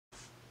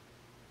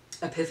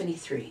Epiphany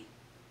 3,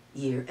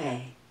 Year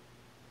A.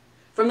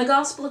 From the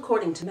Gospel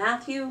according to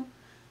Matthew,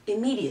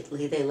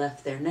 immediately they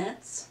left their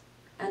nets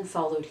and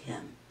followed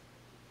him.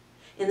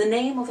 In the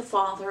name of the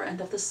Father, and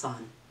of the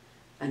Son,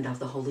 and of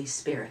the Holy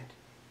Spirit.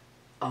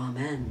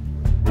 Amen.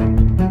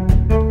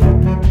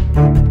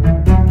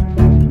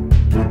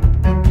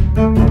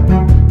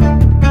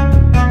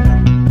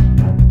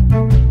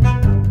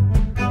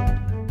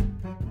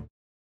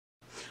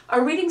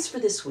 Our readings for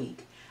this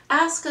week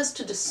ask us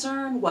to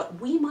discern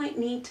what we might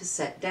need to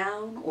set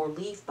down or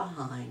leave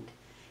behind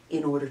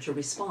in order to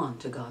respond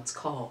to God's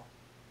call.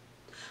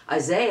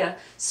 Isaiah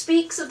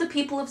speaks of the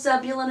people of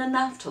Zebulun and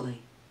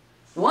Naphtali.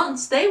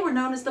 Once they were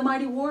known as the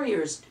mighty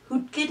warriors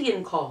who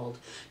Gideon called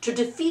to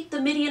defeat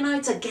the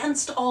Midianites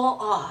against all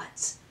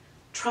odds,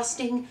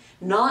 trusting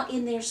not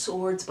in their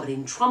swords but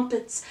in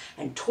trumpets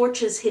and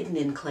torches hidden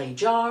in clay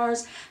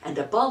jars, and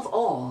above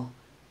all,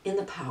 in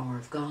the power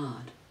of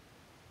God.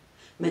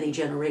 Many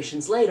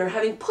generations later,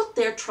 having put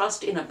their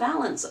trust in a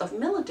balance of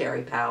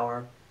military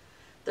power,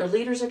 their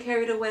leaders are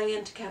carried away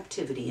into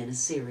captivity in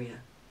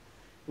Assyria,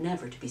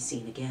 never to be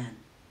seen again.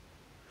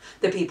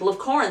 The people of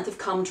Corinth have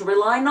come to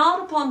rely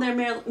not upon their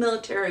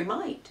military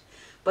might,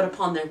 but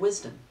upon their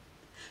wisdom.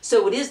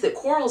 So it is that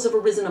quarrels have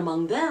arisen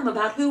among them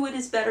about who it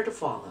is better to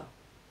follow.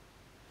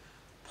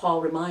 Paul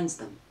reminds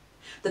them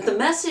that the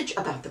message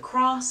about the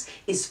cross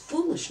is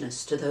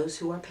foolishness to those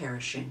who are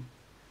perishing,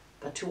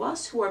 but to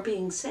us who are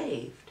being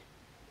saved,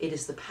 it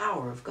is the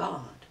power of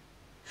God.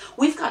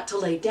 We've got to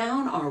lay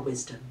down our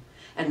wisdom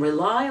and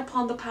rely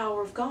upon the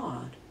power of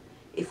God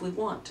if we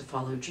want to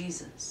follow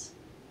Jesus.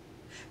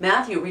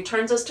 Matthew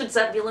returns us to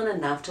Zebulun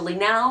and Naphtali,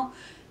 now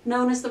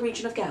known as the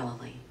region of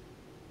Galilee.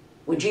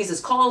 When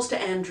Jesus calls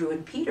to Andrew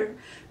and Peter,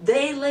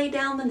 they lay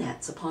down the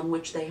nets upon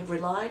which they have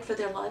relied for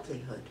their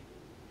livelihood.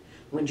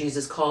 When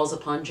Jesus calls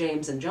upon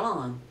James and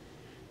John,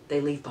 they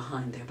leave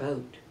behind their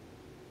boat.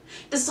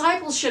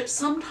 Discipleship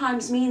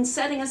sometimes means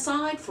setting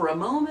aside for a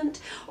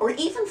moment, or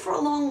even for a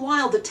long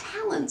while, the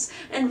talents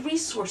and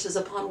resources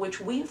upon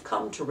which we have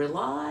come to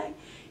rely,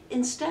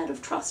 instead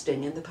of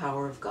trusting in the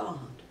power of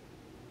God.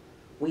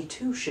 We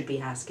too should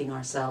be asking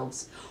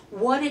ourselves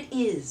what it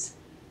is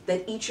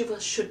that each of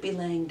us should be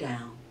laying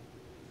down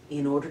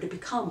in order to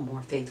become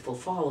more faithful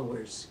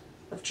followers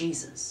of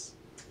Jesus.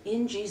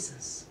 In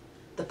Jesus,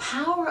 the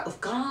power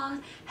of God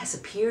has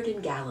appeared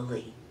in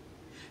Galilee,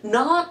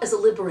 not as a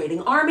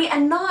liberating army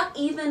and not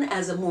even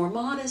as a more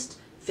modest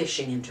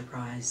fishing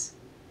enterprise,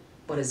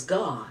 but as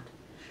God,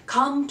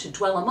 come to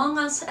dwell among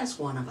us as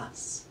one of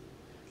us,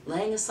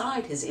 laying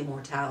aside his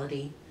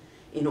immortality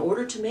in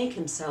order to make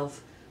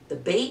himself the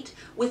bait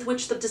with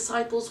which the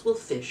disciples will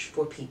fish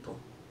for people.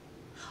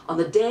 On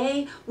the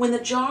day when the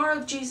jar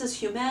of Jesus'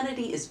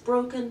 humanity is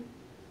broken,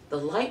 the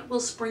light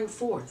will spring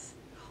forth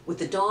with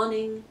the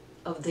dawning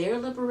of their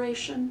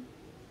liberation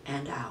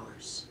and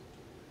ours.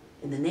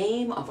 In the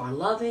name of our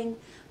loving,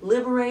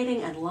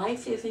 liberating, and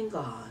life-giving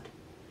God,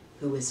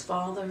 who is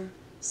Father,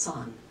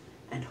 Son,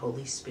 and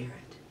Holy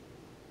Spirit.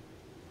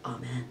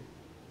 Amen.